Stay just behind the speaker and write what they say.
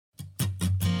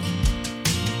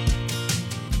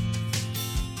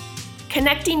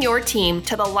connecting your team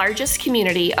to the largest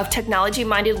community of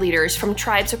technology-minded leaders from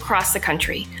tribes across the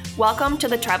country. Welcome to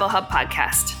the Tribal Hub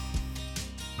Podcast.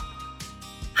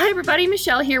 Hi, everybody.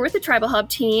 Michelle here with the Tribal Hub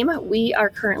team. We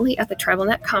are currently at the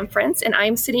TribalNet conference, and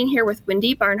I'm sitting here with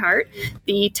Wendy Barnhart,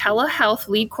 the telehealth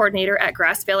lead coordinator at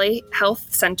Grass Valley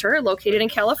Health Center, located in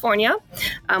California.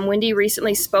 Wendy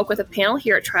recently spoke with a panel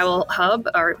here at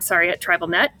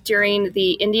TribalNet during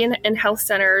the Indian and Health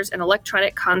Centers and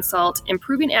Electronic Consult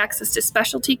Improving Access to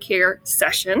Specialty Care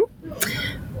session.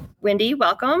 Wendy,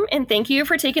 welcome, and thank you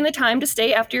for taking the time to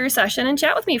stay after your session and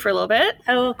chat with me for a little bit.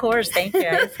 Oh, of course. Thank you.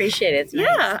 I appreciate it. It's nice.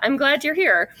 Yeah, I'm glad you're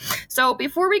here. So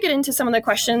before we get into some of the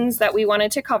questions that we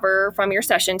wanted to cover from your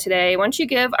session today, why don't you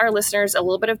give our listeners a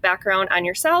little bit of background on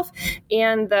yourself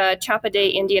and the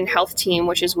Chappaday Indian Health Team,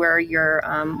 which is where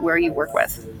you work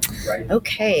with.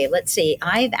 Okay, let's see.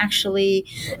 I've actually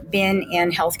been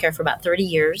in healthcare for about 30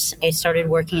 years. I started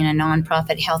working in a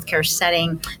nonprofit healthcare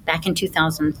setting back in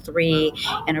 2003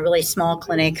 in a really small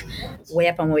clinic way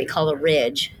up on what we call a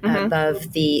ridge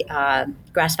above the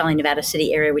Grass Valley, Nevada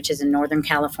City area, which is in Northern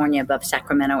California above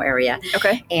Sacramento area.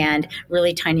 Okay. And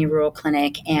really tiny rural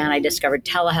clinic. And I discovered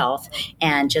telehealth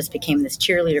and just became this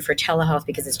cheerleader for telehealth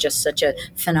because it's just such a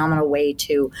phenomenal way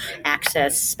to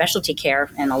access specialty care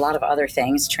and a lot of other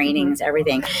things, trainings,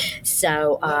 everything.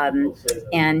 So,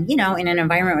 and you know, in an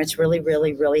environment where it's really,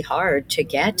 really, really hard to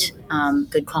get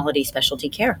good quality specialty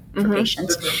care for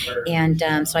patients. And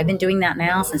so I've been doing that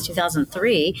now since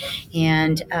 2003.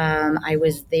 And I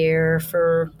was there for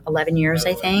 11 years,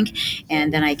 I think.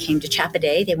 And then I came to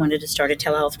Chappaday. They wanted to start a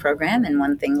telehealth program, and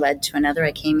one thing led to another.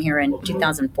 I came here in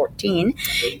 2014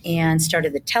 and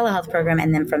started the telehealth program.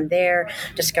 And then from there,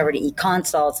 discovered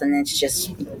e-consults, and it's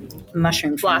just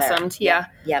mushroomed from blossomed. there. Yeah.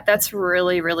 Yep. That's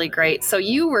really, really great. So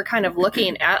you were kind of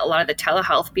looking at a lot of the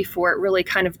telehealth before it really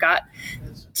kind of got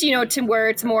to where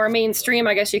it's more mainstream,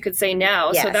 I guess you could say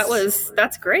now. Yes. So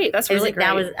that's great. That's really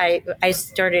great. I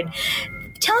started.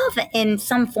 Telehealth in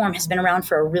some form has been around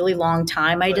for a really long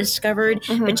time, I discovered,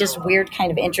 but just weird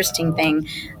kind of interesting thing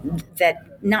that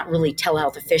not really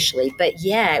telehealth officially, but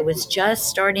yeah, it was just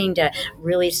starting to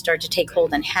take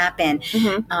hold and happen.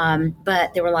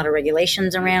 But there were a lot of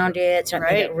regulations around it, so it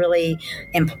made it really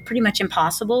pretty much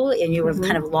impossible. And you were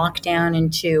kind of locked down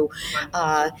into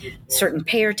certain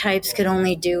payer types could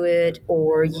only do it,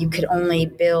 or you could only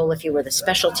bill if you were the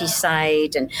specialty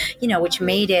site, and which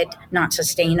made it not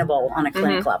sustainable on a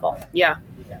clinic level. Yeah.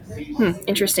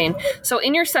 Interesting. So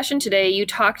in your session today, you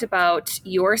talked about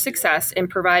your success in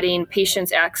providing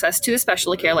patients access to the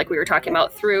specialty care, like we were talking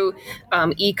about, through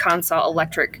e-consult,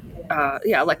 electronic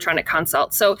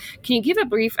consult. So can you give a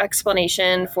brief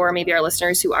explanation for maybe our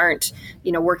listeners who aren't,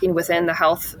 working within the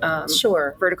health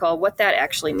vertical, what that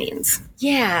actually means?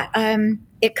 Yeah.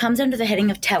 It comes under the heading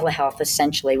of telehealth,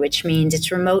 essentially, which means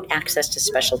it's remote access to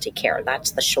specialty care.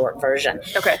 That's the short version.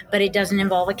 Okay. But it doesn't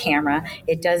involve a camera.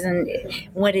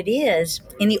 What it is,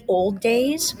 in the old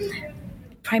days,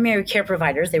 primary care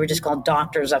providers, they were just called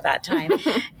doctors at that time,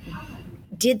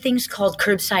 did things called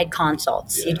curbside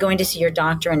consults. You'd go in to see your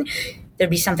doctor, and there'd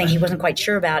be something he wasn't quite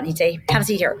sure about, and he'd say, have a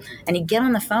seat here. And he'd get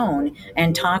on the phone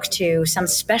and talk to some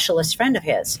specialist friend of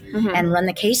his and run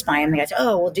the case by him. The guy said,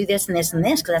 oh, we'll do this and this and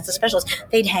this because that's a specialist.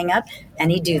 They'd hang up,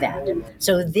 and he'd do that.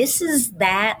 So this is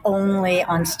that only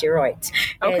on steroids.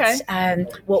 Okay.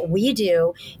 What we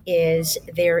do is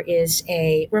there is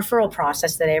a referral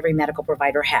process that every medical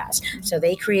provider has. So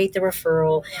they create the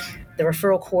referral. The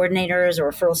referral coordinators or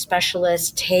referral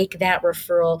specialists take that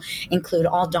referral, include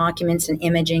all documents and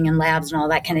imaging and labs and all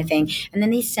that kind of thing, and then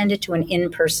they send it to an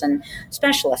in-person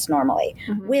specialist normally,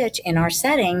 which in our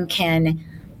setting can,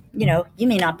 you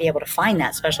may not be able to find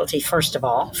that specialty, first of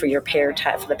all, for your payer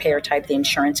type, the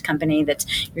insurance company that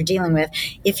you're dealing with.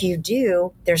 If you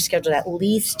do, they're scheduled at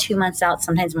least 2 months out,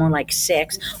 sometimes more like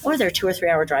 6, or they're 2 or 3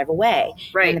 hour drive away.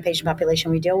 Right. And the patient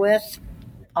population we deal with,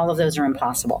 all of those are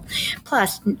impossible.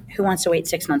 Plus, who wants to wait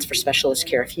 6 months for specialist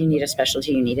care? If you need a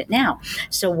specialty, you need it now.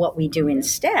 So what we do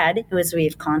instead is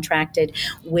we've contracted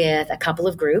with a couple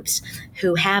of groups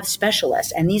who have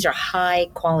specialists, and these are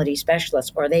high-quality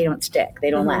specialists, or they don't stick. They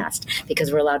don't last,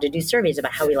 because we're allowed to do surveys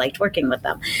about how we liked working with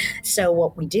them. So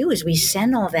what we do is we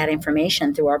send all of that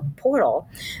information through our portal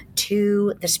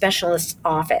to the specialist's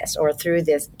office or to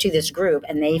this group,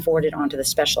 and they forward it on to the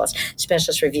specialist.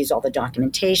 Specialist reviews all the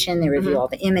documentation, they review all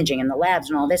the imaging and the labs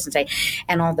and all this,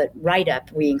 and all the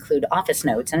write-up, we include office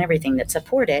notes and everything that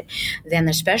support it. Then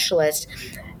the specialist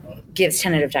gives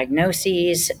tentative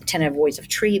diagnoses, tentative ways of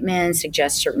treatment,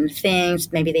 suggests certain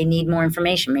things. Maybe they need more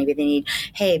information. Maybe they need,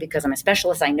 hey, because I'm a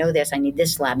specialist, I know this, I need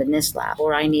this lab and this lab,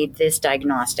 or I need this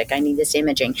diagnostic, I need this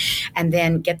imaging, and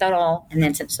then get that all. And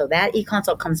then so that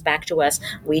e-consult comes back to us.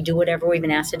 We do whatever we've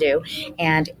been asked to do.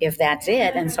 And if that's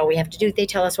it, and so we have to do, they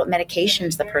tell us what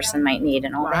medications the person might need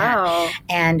and all that.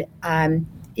 And and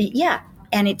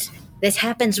this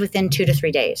happens within 2 to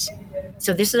 3 days.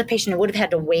 So this is a patient who would have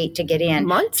had to wait to get in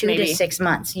months, 2 maybe. to 6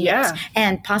 months. Yes. Yeah.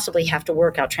 And possibly have to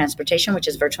work out transportation, which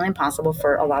is virtually impossible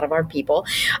for a lot of our people.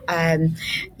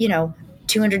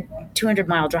 200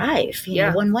 mile drive,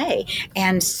 one way.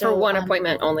 And so for one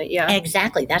appointment only. Yeah,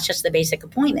 exactly. That's just the basic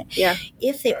appointment. Yeah.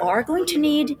 If they are going to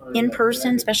need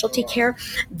in-person specialty care,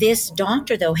 this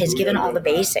doctor though has given all the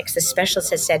basics. The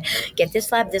specialist has said, get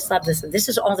this lab, this lab, this. This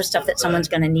is all the stuff that someone's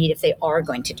going to need if they are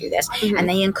going to do this. Mm-hmm. And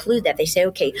they include that. They say,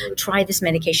 okay, try this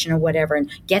medication or whatever and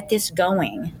get this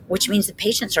going, which means the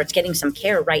patient starts getting some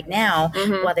care right now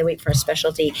while they wait for a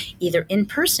specialty, either in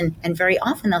person. And very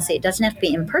often they'll say it doesn't have to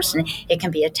be in person. It can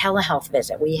be a telehealth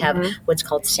visit. We have what's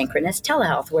called synchronous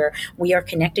telehealth, where we are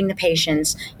connecting the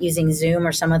patients using Zoom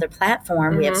or some other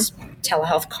platform. We have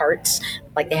telehealth carts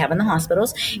like they have in the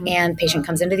hospitals, and patient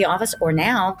comes into the office, or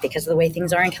now, because of the way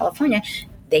things are in California,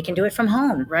 they can do it from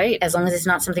home. Right. As long as it's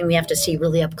not something we have to see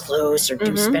really up close or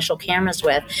do special cameras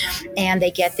with. And they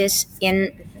get this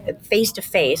in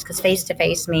face-to-face, because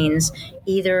face-to-face means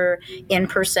either in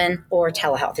person or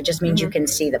telehealth. It just means you can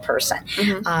see the person.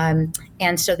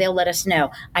 And so they'll let us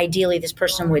know. Ideally, this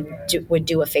person would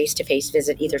do a face-to-face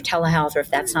visit, either telehealth, or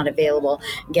if that's not available,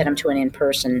 get them to an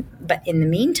in-person. But in the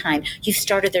meantime, you've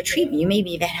started their treatment. You maybe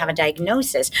even have a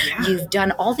diagnosis. Yeah. You've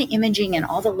done all the imaging and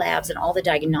all the labs and all the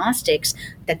diagnostics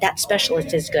that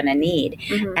specialist is going to need.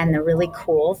 And the really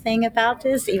cool thing about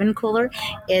this, even cooler,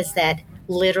 is that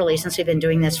literally, since we've been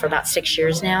doing this for about 6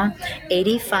 years now,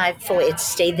 85 to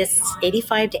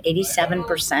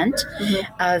 87%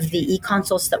 of the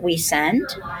e-consults that we send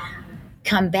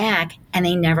come back and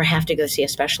they never have to go see a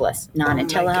specialist, not in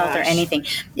telehealth or anything.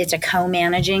 It's a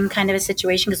co-managing kind of a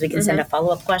situation, because we can send a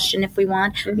follow-up question if we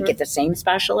want. We get the same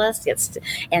specialist.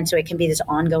 And so it can be this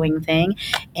ongoing thing.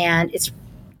 And it's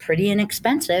pretty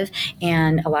inexpensive,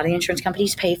 and a lot of the insurance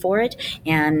companies pay for it,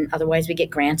 and otherwise we get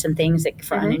grants and things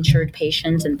for uninsured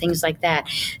patients and things like that.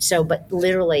 So, but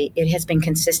literally it has been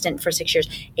consistent for 6 years.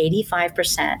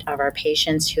 85% of our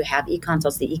patients who have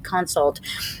e-consults, the e-consult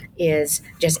is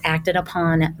just acted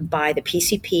upon by the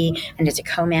PCP, and it's a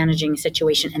co-managing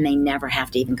situation, and they never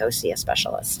have to even go see a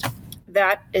specialist.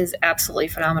 That is absolutely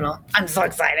phenomenal. I'm so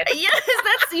excited. Yes,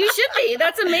 you should be.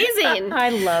 That's amazing. I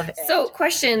love it. So,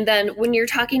 question then, when you're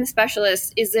talking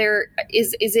specialists, is it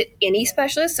any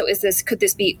specialist? So could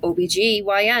this be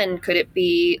OBGYN? Could it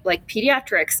be like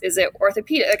pediatrics? Is it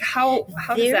orthopedic? Like how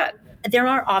does that? There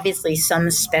are obviously some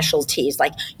specialties,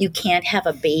 like you can't have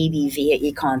a baby via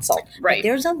e-consult. Right. But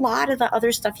there's a lot of the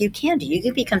other stuff you can do. You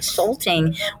could be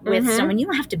consulting with someone. You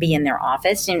don't have to be in their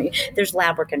office. And there's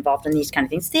lab work involved in these kind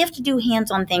of things. They have to do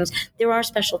hands-on things. There are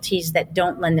specialties that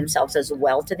don't lend themselves as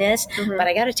well to this. But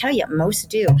I got to tell you, most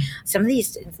do. Some of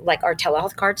these, like our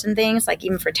telehealth carts and things, like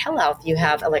even for telehealth, you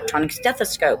have electronic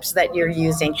stethoscopes that you're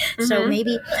using. So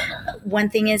maybe one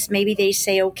thing is maybe they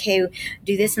say, okay,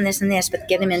 do this and this and this, but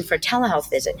get them in for telehealth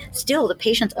visit. Still, the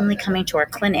patient's only coming to our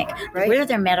clinic. Right. We're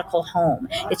their medical home.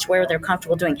 It's where they're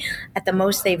comfortable doing. At the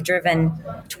most, they've driven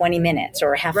 20 minutes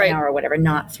or half an hour or whatever,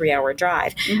 not 3-hour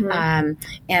drive. And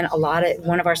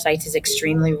one of our sites is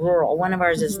extremely rural. One of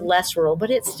ours is less rural, but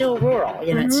it's still rural.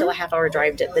 It's still a half-hour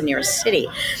drive to the nearest city.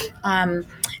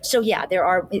 So yeah, there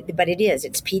are, but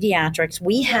it's pediatrics.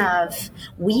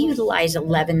 We utilize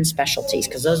 11 specialties,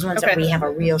 because those are ones that we have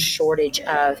a real shortage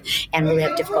of and really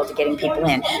have difficulty getting people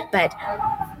in. But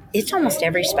it's almost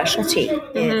every specialty.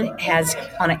 It has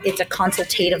it's a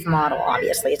consultative model.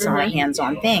 Obviously, it's not a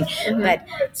hands-on thing, but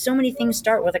so many things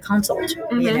start with a consult. So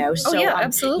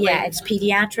absolutely. It's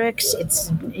pediatrics. It's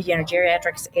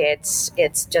geriatrics.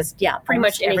 It's just pretty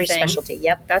much every specialty.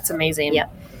 Yep, that's amazing.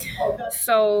 Yep.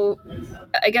 So,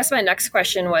 I guess my next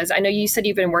question was: I know you said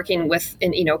you've been working with,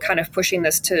 and kind of pushing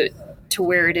this to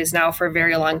where it is now for a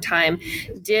very long time.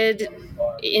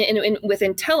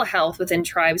 Within telehealth, within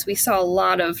tribes, we saw a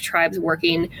lot of tribes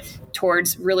working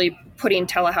towards really putting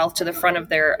telehealth to the front of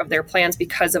their plans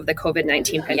because of the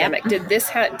COVID-19 pandemic. Did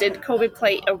COVID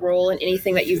play a role in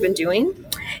anything that you've been doing?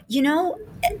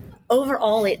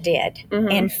 Overall, it did.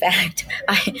 In fact,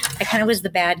 I kind of was the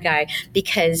bad guy,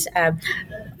 because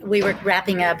we were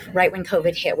wrapping up, right when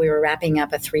COVID hit, we were wrapping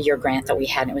up a 3-year grant that we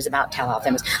had, and it was about telehealth.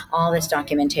 And it was all this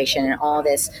documentation and all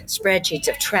this spreadsheets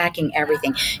of tracking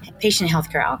everything, patient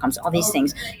healthcare outcomes, all these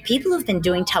things. People have been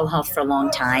doing telehealth for a long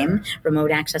time,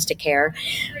 remote access to care.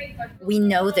 We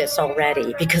know this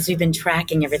already because we've been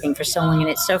tracking everything for so long, and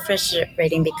it's so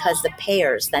frustrating because the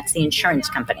payers, that's the insurance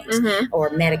companies, or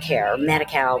Medicare, or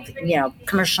Medi-Cal,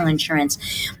 commercial insurance,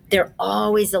 they're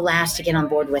always the last to get on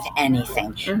board with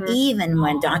anything, even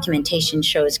when documentation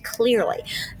shows clearly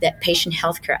that patient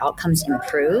healthcare outcomes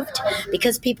improved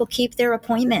because people keep their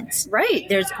appointments. Right.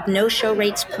 There's no-show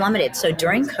rates plummeted. So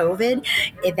during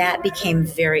COVID, that became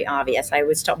very obvious.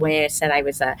 When I said I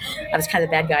was kind of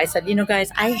the bad guy, I said, guys,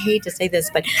 I hate to say this,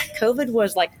 but COVID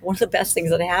was like one of the best things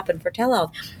that happened for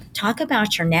telehealth. Talk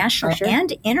about your national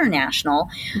and international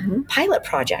pilot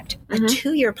project, a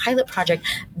 2-year pilot project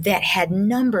that had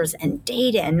numbers and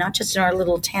data, and not just in our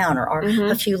little town or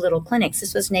a few little clinics.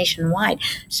 This was nationwide.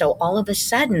 So all of a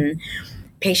sudden,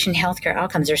 patient healthcare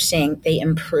outcomes are saying they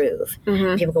improve.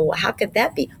 People go, well, how could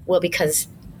that be? Well, because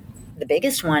the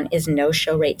biggest one is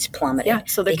no-show rates plummeted. Yeah,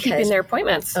 so they're keeping their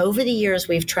appointments. Over the years,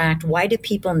 we've tracked, why do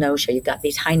people no-show? You've got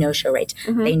these high no-show rates.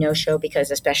 They no-show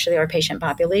because, especially our patient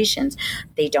populations,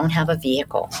 they don't have a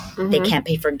vehicle. They can't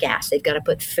pay for gas. They've got to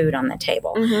put food on the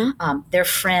table. Their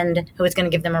friend who is going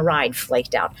to give them a ride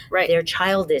flaked out. Right. Their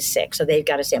child is sick, so they've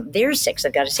got to stay home. They're sick, so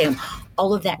they've got to stay home.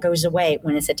 All of that goes away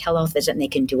when it's a telehealth visit and they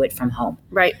can do it from home.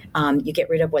 Right. You get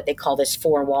rid of what they call this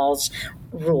 4 walls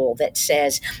rule that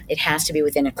says it has to be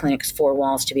within a clinic's 4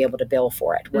 walls to be able to bill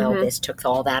for it. Well, this took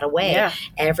all that away. Yeah.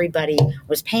 Everybody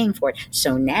was paying for it.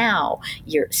 So now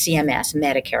your CMS,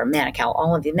 Medicare, Medi-Cal,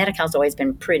 all of the Medi-Cal's always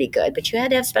been pretty good, but you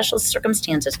had to have special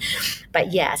circumstances.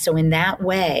 But yeah, so in that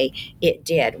way, it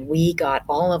did. We got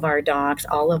all of our docs,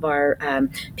 all of our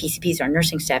PCPs, our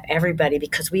nursing staff, everybody,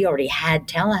 because we already had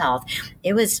telehealth.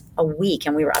 It was a week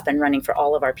and we were up and running for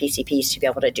all of our PCPs to be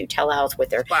able to do telehealth with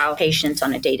their patients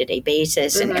on a day-to-day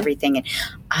basis and everything.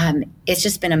 And it's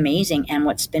just been amazing. And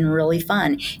what's been really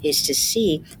fun is to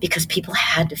see, because people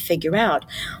had to figure out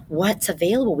what's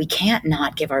available. We can't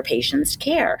not give our patients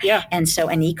care. Yeah. And so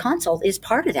an e-consult is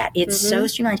part of that. It's so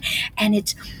streamlined.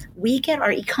 And we get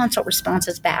our e-consult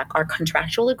responses back. Our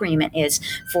contractual agreement is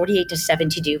 48 to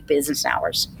 72 business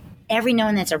hours. Every now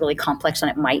and then it's a really complex one.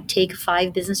 It might take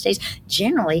 5 business days.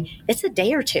 Generally, it's a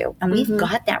day or 2. And we've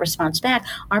got that response back.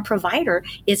 Our provider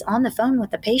is on the phone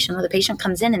with the patient when the patient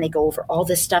comes in and they go over all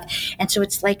this stuff. And so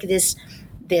it's like this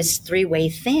 3-way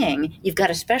thing. You've got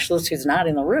a specialist who's not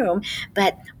in the room.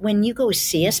 But when you go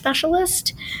see a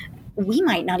specialist, we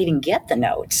might not even get the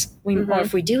notes. Or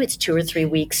if we do, it's 2 or 3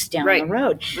 weeks down the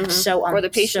road. So, or the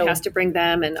patient has to bring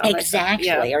them and all exactly,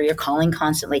 that stuff. Yeah. Or you're calling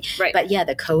constantly. Right. But yeah,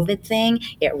 the COVID thing,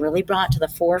 it really brought to the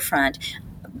forefront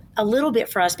a little bit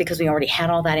for us because we already had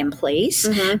all that in place,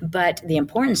 but the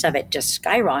importance of it just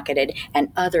skyrocketed,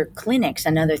 and other clinics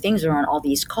and other things are on all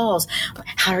these calls.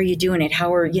 How are you doing it?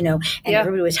 How are, and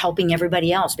everybody was helping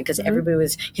everybody else because everybody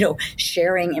was,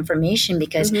 sharing information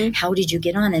because how did you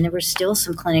get on? And there were still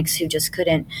some clinics who just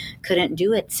couldn't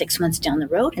do it 6 months down the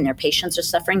road, and their patients are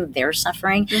suffering, they're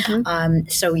suffering.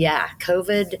 So yeah,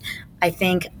 COVID, I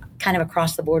think, kind of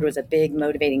across the board was a big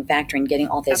motivating factor in getting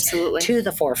all this to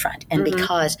the forefront. And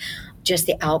because just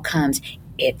the outcomes,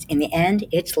 in the end,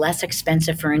 it's less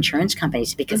expensive for insurance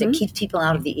companies because it keeps people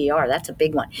out of the ER. That's a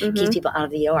big one. Keeps people out of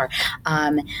the ER.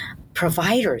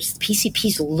 Providers,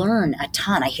 PCPs learn a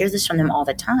ton. I hear this from them all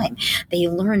the time. They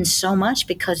learn so much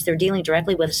because they're dealing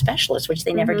directly with a specialist, which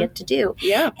they never get to do.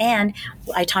 Yeah. And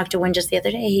I talked to one just the other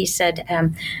day. He said,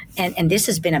 and this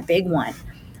has been a big one,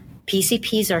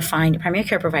 PCPs are primary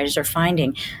care providers are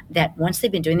finding that once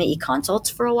they've been doing the e-consults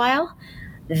for a while,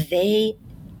 it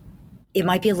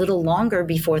might be a little longer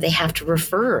before they have to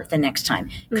refer the next time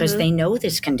because they know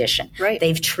this condition. Right.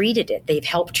 They've treated it. They've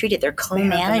helped treat it. They're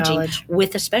co-managing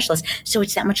with a specialist. So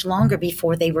it's that much longer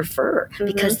before they refer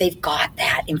because they've got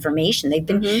that information. They've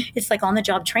been, it's like on the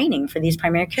job training for these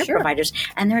primary care providers,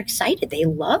 and they're excited. They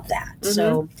love that.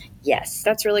 So yes.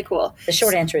 That's really cool. The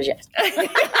short answer is yes.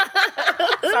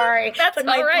 Sorry. That's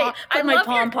all right. Put my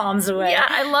pom-poms away. Yeah,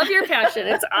 I love your passion.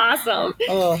 It's awesome.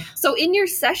 So in your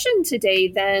session today,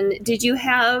 then, did you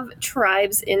have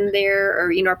tribes in there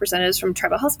or, representatives from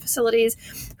tribal health facilities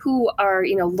who are,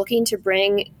 looking to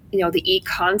bring, the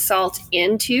e-consult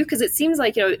into? Because it seems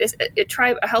like,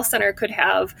 a health center could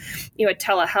have, a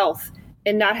telehealth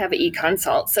and not have an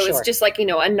e-consult. So Sure. it's just like,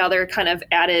 another kind of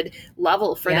added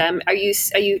level for them.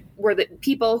 Were the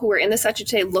people who were in the session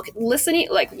today listening,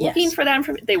 looking for them?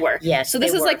 They were. Yes. So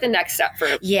this is like the next step for.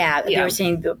 Yeah. They were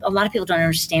saying a lot of people don't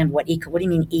understand what do you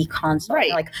mean e-consult?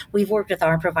 Right. Like we've worked with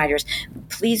our providers.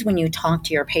 Please, when you talk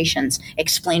to your patients,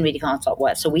 explain what e-consult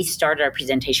was. So we started our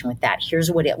presentation with that. Here's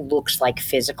what it looks like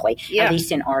physically, at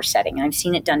least in our setting. And I've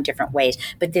seen it done different ways,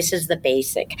 but this is the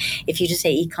basic. If you just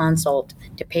say e-consult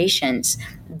to patients,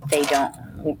 they don't.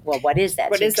 Well, what is that?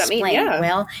 What does that mean? Yeah.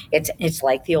 Well, it's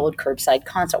like the old curbside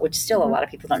consult, which still a lot of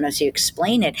people don't know. So you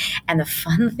explain it. And the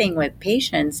fun thing with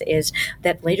patients is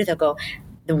that later they'll go,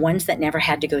 the ones that never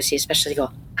had to go see a specialist, they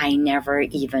go, I never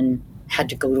even had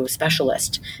to go to a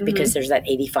specialist, because there's that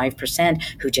 85%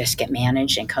 who just get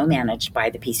managed and co-managed by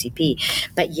the PCP.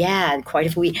 But yeah, quite a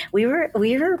few. We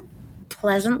were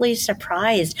pleasantly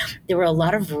surprised. There were a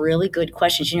lot of really good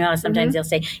questions. You know how sometimes they'll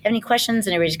say, "You have any questions?"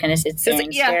 and everybody just kind of sits there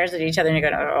and stares at each other and they go,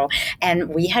 "Oh." And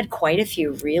we had quite a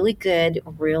few really good,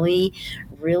 really,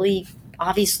 really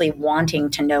obviously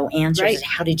wanting to know answers. Right.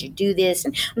 How did you do this?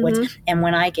 And and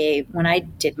when I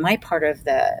did my part of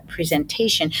the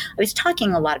presentation, I was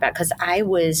talking a lot about, because I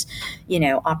was,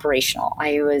 operational.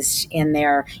 I was in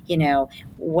there,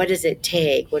 what does it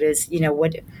take? What is,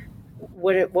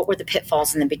 what were the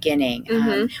pitfalls in the beginning?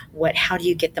 How do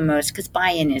you get the most? Because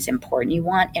buy-in is important. You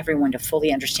want everyone to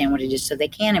fully understand what it is so they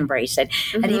can embrace it.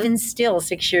 And even still,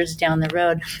 6 years down the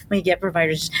road, when you get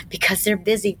providers, because they're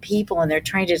busy people and they're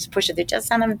trying to just push it, they just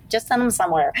send them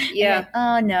somewhere. Yeah.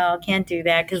 Oh no, can't do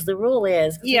that, because the rule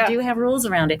is, we do have rules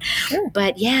around it. Sure.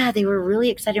 But yeah, they were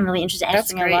really excited and really interested,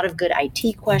 asking a lot of good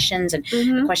IT questions and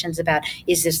questions about,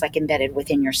 is this like embedded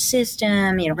within your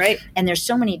system? Right. And there's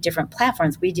so many different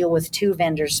platforms. We deal with 2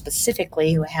 vendors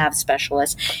specifically who have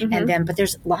specialists, and then, but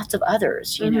there's lots of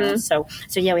others, So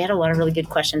yeah, we had a lot of really good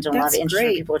questions and a lot of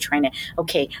interesting people trying to.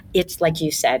 Okay, it's like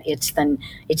you said, it's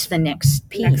the next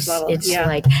piece. Next level. It's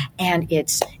like, and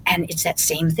it's that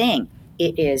same thing.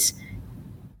 It is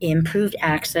improved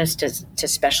access to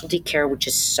specialty care, which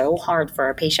is so hard for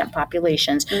our patient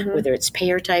populations, whether it's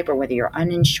payer type or whether you're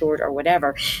uninsured or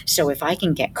whatever. So if I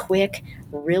can get quick,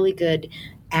 really good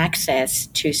access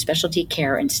to specialty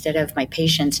care instead of my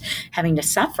patients having to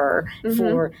suffer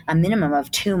for a minimum of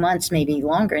 2 months, maybe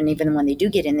longer, and even when they do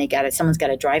get in, someone's got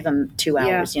to drive them 2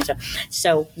 hours.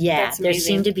 So there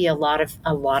seemed to be a lot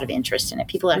of interest in it.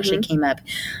 People actually came up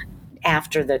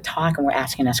after the talk and were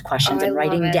asking us questions and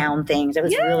writing down things. It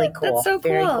was really cool. That's so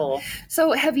cool. Very cool.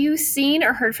 So have you seen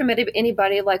or heard from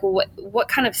anybody, like what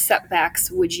kind of setbacks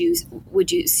would you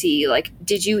see? Like,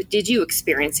 did you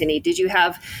experience any? Did you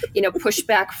have,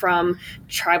 pushback from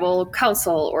tribal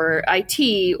council or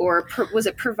IT, or was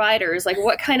it providers? Like,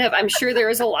 what kind of, I'm sure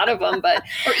there is a lot of them, but,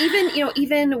 or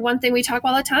even one thing we talk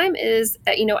about all the time is,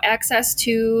 access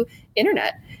to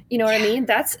internet. You know what I mean?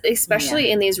 That's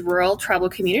especially in these rural tribal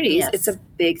communities. It's a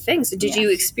big thing. So did you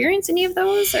experience any of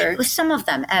those? Or with some of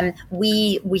them,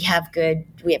 we have a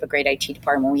great IT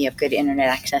department. We have good internet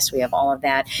access. We have all of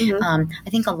that. I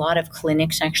think a lot of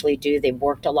clinics actually do. They've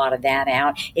worked a lot of that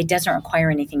out. It doesn't require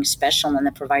anything special on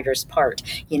the provider's part.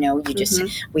 You just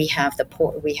we have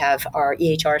our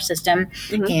EHR system,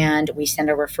 and we send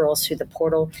our referrals through the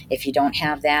portal. If you don't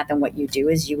have that, then what you do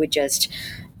is you would just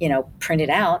print it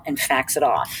out and fax it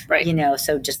off. Right.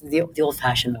 So just the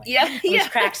old-fashioned way. Yeah.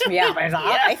 Which cracks me up.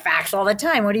 I fax all the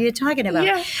time. What are you talking about?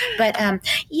 Yeah. But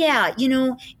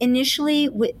initially,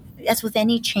 as with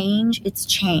any change, it's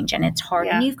change and it's hard.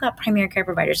 And you've got primary care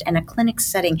providers and a clinic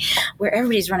setting where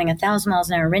everybody's running 1,000 miles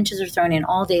an hour, wrenches are thrown in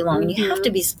all day long, and you have to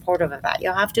be supportive of that.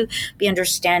 You have to be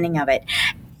understanding of it.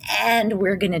 And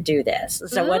we're going to do this.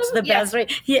 So what's the best way?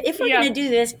 If we're going to do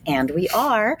this, and we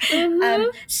are.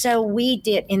 So we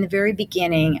did, in the very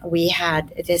beginning, we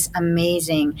had this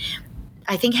amazing,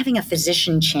 I think having a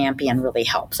physician champion really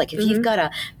helps. Like if you've got a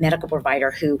medical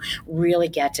provider who really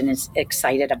gets and is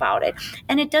excited about it,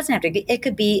 and it doesn't have to, it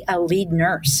could be a lead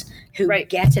nurse who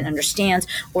gets and understands,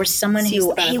 or someone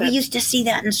who, hey, we used to see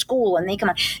that in school, and they come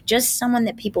on, just someone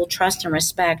that people trust and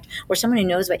respect, or someone who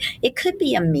knows what, it could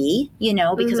be a me,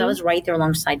 because I was right there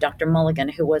alongside Dr. Mulligan,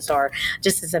 who was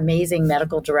just this amazing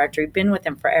medical director. We've been with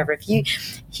him forever.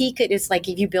 It's like,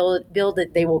 if you build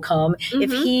it, they will come.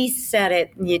 If he said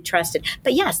it, you trust it.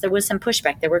 But yes, there was some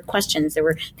pushback. There were questions. There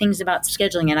were things about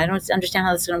scheduling, and I don't understand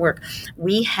how this is going to work.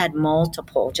 We had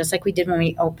multiple, just like we did when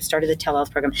we started the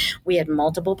telehealth program, we had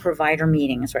multiple provider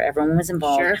meetings where everyone was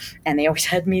involved. Sure. And they always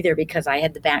had me there because I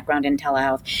had the background in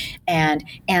telehealth, and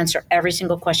answer every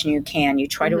single question you can. You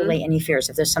try to allay any fears.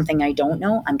 If there's something I don't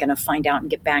know, I'm going to find out and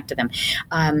get back to them.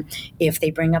 If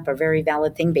they bring up a very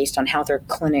valid thing based on how the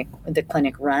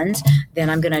clinic runs, then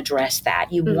I'm going to address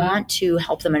that. You want to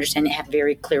help them understand and have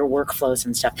very clear workflows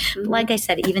and stuff. But like I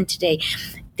said, even today,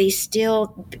 they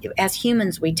still, as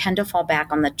humans, we tend to fall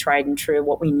back on the tried and true,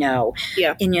 what we know.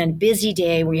 Yeah. In a busy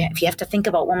day, if you have to think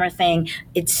about one more thing,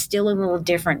 it's still a little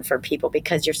different for people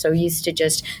because you're so used to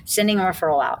just sending a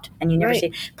referral out and you never see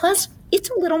it. Plus, it's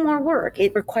a little more work.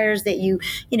 It requires that you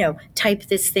type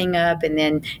this thing up and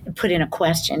then put in a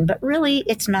question, but really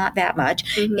it's not that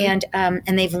much. And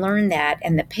they've learned that,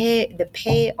 and the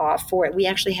payoff for it. We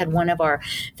actually had one of our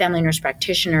family nurse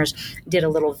practitioners did a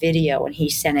little video, and he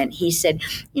sent it. He said,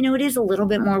 it is a little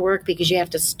bit more work because you have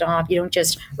to stop. You don't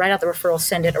just write out the referral,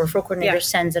 send it. A referral coordinator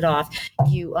sends it off.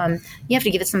 You have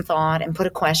to give it some thought and put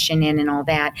a question in and all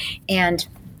that. And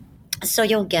so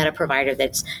you'll get a provider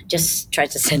that's just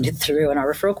tries to send it through, and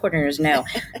our referral coordinators know.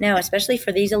 No, especially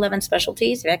for these 11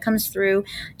 specialties, if that comes through,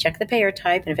 check the payer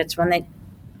type, and if it's one that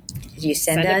you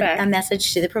send a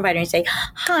message to the provider and say,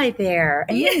 "Hi there,"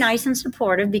 and you're nice and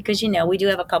supportive because we do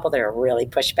have a couple that are really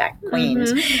pushback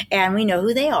queens, and we know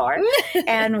who they are.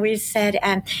 And we said,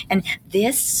 and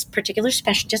this particular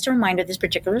just a reminder, this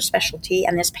particular specialty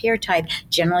and this payer type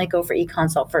generally go for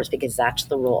e-consult first because that's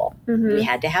the rule. We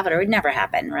had to have it or it would never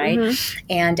happen, right?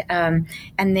 And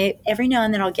they every now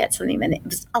and then I'll get something,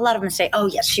 and a lot of them say, "Oh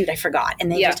yes, shoot, I forgot,"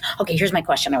 and they just, "Okay, here's my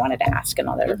question I wanted to ask," and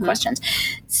all their questions.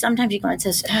 Sometimes you go and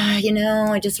says,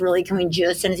 I just really, can we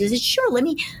just, and he says, "Sure, let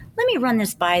me run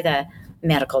this by the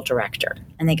medical director."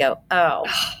 And they go, "Oh,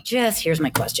 just here's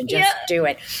my question. Just do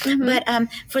it." But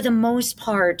for the most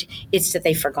part, it's that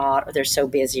they forgot or they're so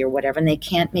busy or whatever, and they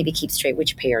can't maybe keep straight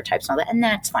which payer types and all that. And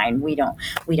that's fine. We don't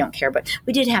care. But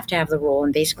we did have to have the rule,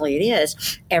 and basically it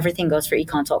is everything goes for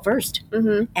e-consult first.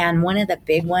 And one of the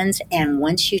big ones, and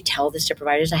once you tell this to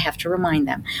providers, I have to remind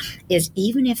them, is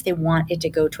even if they want it to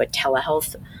go to a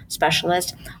telehealth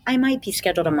specialist, I might be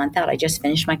scheduled a month out. I just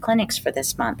finished my clinics for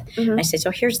this month. I say,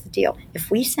 so here's the deal. If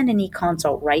we send an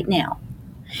e-consult right now,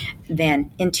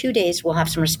 then in 2 days we'll have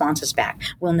some responses back.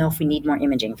 We'll know if we need more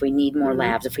imaging, if we need more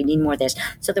labs, if we need more this,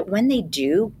 so that when they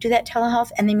do that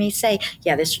telehealth, and they may say,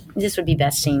 yeah, this would be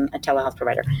best seeing a telehealth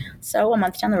provider. So a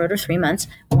month down the road or 3 months,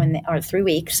 or 3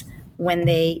 weeks, when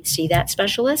they see that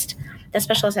specialist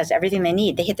has everything they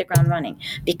need. They hit the ground running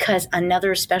because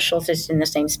another specialist in the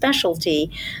same specialty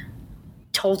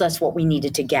told us what we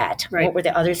needed to get. Right. What were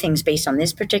the other things based on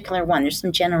this particular one? There's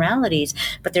some generalities,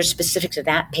 but there's specifics of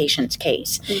that patient's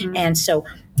case. And so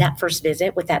that first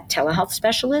visit with that telehealth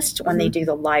specialist, when they do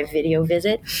the live video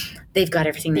visit, they've got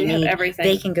everything they need. Everything.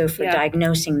 They can go for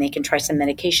diagnosing. They can try some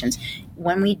medications.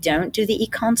 When we don't do the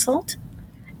e-consult,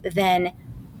 then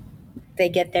they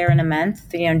get there in a month,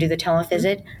 do the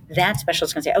televisit, that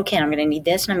specialist is going to say, okay, I'm going to need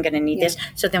this and I'm going to need this.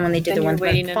 So then when they do the one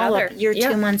follow-up, you're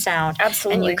 2 months out.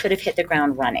 Absolutely. And you could have hit the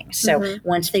ground running. So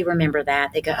once they remember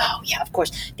that, they go, oh, yeah, of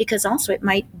course. Because also it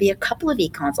might be a couple of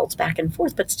e-consults back and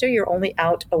forth, but still you're only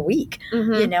out a week,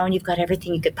 and you've got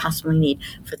everything you could possibly need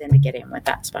for them to get in with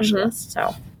that specialist.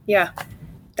 So, yeah.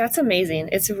 That's amazing.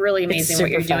 It's really amazing what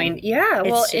you're doing. Yeah.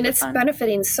 Well, and it's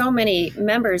benefiting so many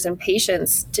members and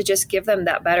patients to just give them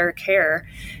that better care.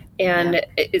 And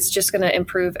it's just going to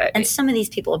improve. And some of these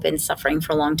people have been suffering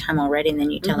for a long time already. And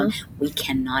then you tell them, we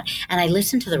cannot. And I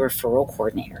listen to the referral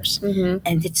coordinators.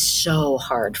 And it's so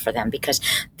hard for them because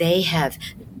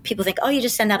people think, oh, you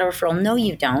just send out a referral. No,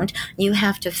 you don't. You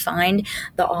have to find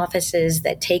the offices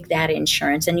that take that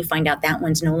insurance, and you find out that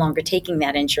one's no longer taking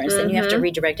that insurance. Then you have to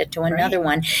redirect it to another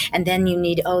one. And then you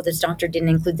need, this doctor didn't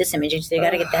include this imaging, so you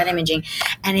got to get that imaging.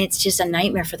 And it's just a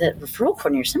nightmare for the referral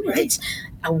coordinator. Sometimes it's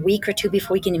a week or two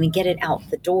before we can even get it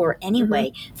out the door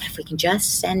anyway. But if we can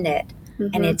just send it,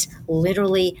 and it's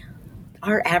literally...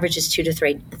 Our average is 2 to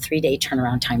 3 day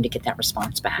turnaround time to get that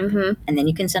response back. And then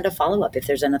you can send a follow-up if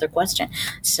there's another question.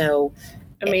 So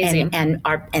amazing. And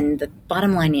the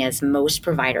bottom line is most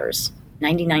providers,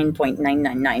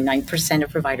 99.9999%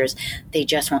 of providers, they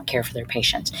just want care for their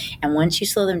patients. And once you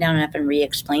slow them down enough and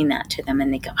re-explain that to them,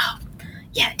 and they go, oh,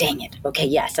 yeah, dang it. Okay,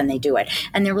 yes, and they do it.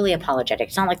 And they're really apologetic.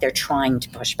 It's not like they're trying to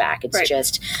push back. It's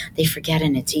just they forget,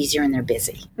 and it's easier, and they're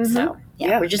busy. So,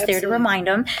 we're just there to remind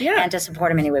them and to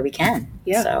support them any way we can.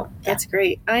 So, that's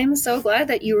great. I'm so glad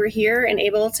that you were here and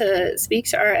able to speak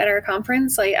to at our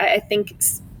conference. I think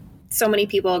so many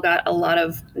people got a lot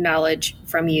of knowledge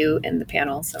from you and the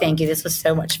panel. So thank you. This was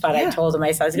so much fun. I told them I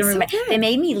was going to they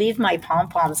made me leave my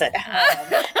pom-poms at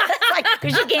home.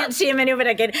 Because you can't see them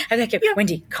anywhere. I'm like,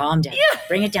 Wendy, calm down. Yeah.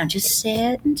 Bring it down. Just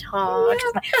sit and talk.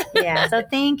 Yeah. So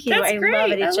thank you. I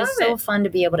love it. It's just so fun to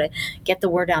be able to get the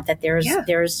word out that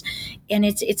there's, and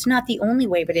it's not the only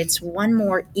way, but it's one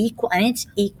more equal, and it's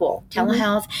equal.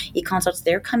 Telehealth, e-consults,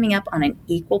 they're coming up on an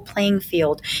equal playing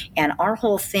field. And our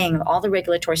whole thing, all the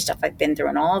regulatory stuff I've been through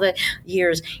and all the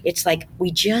years, it's like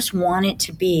we just want it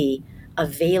to be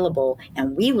available,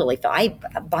 and we really feel,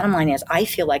 bottom line is, I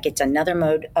feel like it's another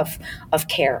mode of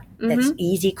care that's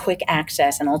easy, quick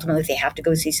access, and ultimately if they have to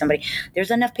go see somebody,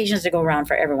 there's enough patients to go around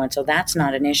for everyone, so that's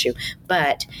not an issue.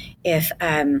 But if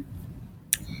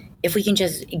we can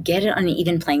just get it on an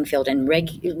even playing field and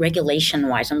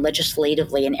regulation-wise and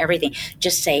legislatively and everything,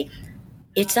 just say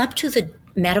it's up to the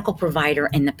medical provider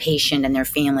and the patient and their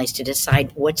families to decide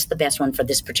what's the best one for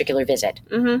this particular visit.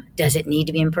 Does it need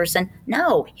to be in person?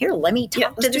 No. Here, let me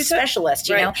talk to the specialist,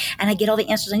 you know, and I get all the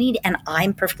answers I need, and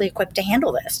I'm perfectly equipped to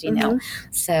handle this, you know.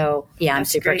 So, yeah, I'm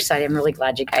super excited. I'm really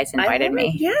glad you guys invited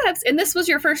me. Yes. And this was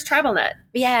your first TribalNet.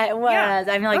 Yeah, it was. Yeah.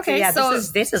 I'm like,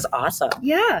 this is awesome.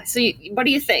 Yeah. So what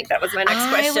do you think? That was my next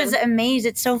question. I was amazed.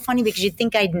 It's so funny because you'd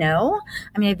think I'd know.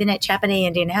 I mean, I've been at Chappaqua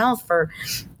Indian Health for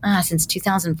since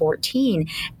 2014,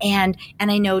 and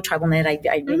I know TribalNet. I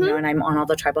you know, and I'm on all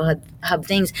the Tribal Hub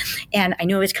things, and I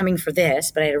knew I was coming for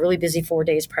this, but I had a really busy 4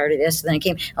 days prior to this. So then I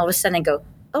came. All of a sudden, I go,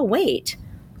 oh wait,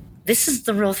 this is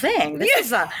the real thing.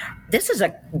 This is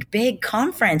a big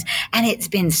conference, and it's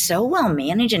been so well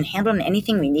managed and handled. And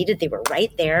anything we needed, they were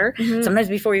right there. Sometimes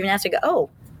before we even asked, I go, oh,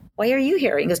 why are you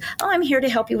here? He goes, oh, I'm here to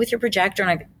help you with your projector.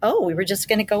 And I go, oh, we were just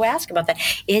going to go ask about that.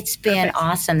 It's been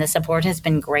awesome. The support has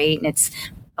been great, and it's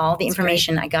all the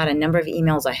information. I got a number of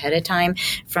emails ahead of time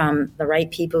from the right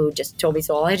people who just told me,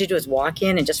 so all I had to do is walk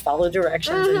in and just follow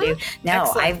directions and do.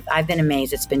 No, I've been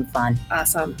amazed. It's been fun.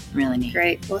 Awesome. Really neat.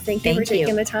 Great. Well, thank you for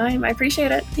taking the time. I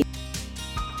appreciate it.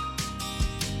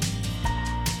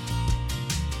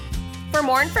 For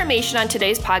more information on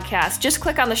today's podcast, just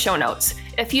click on the show notes.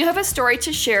 If you have a story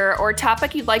to share or a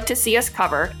topic you'd like to see us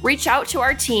cover, reach out to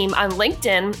our team on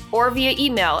LinkedIn or via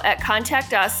email at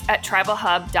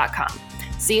contactus@tribalhub.com.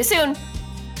 See you soon.